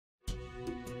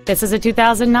This is a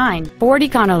 2009 Ford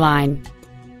ECONOLINE.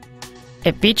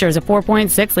 It features a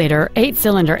 4.6-liter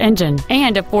 8-cylinder engine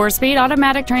and a 4-speed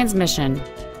automatic transmission.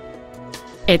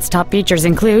 Its top features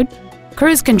include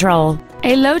cruise control,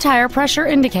 a low tire pressure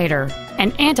indicator,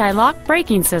 an anti-lock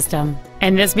braking system,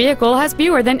 and this vehicle has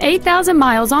fewer than 8,000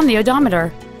 miles on the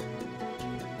odometer.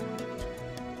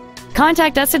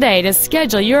 Contact us today to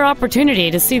schedule your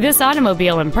opportunity to see this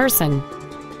automobile in person.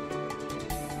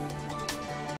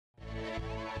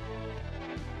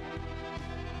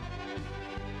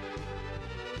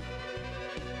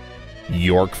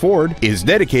 York Ford is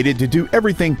dedicated to do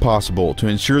everything possible to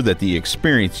ensure that the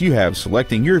experience you have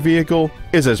selecting your vehicle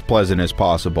is as pleasant as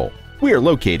possible. We are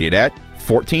located at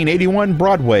 1481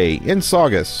 Broadway in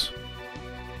Saugus.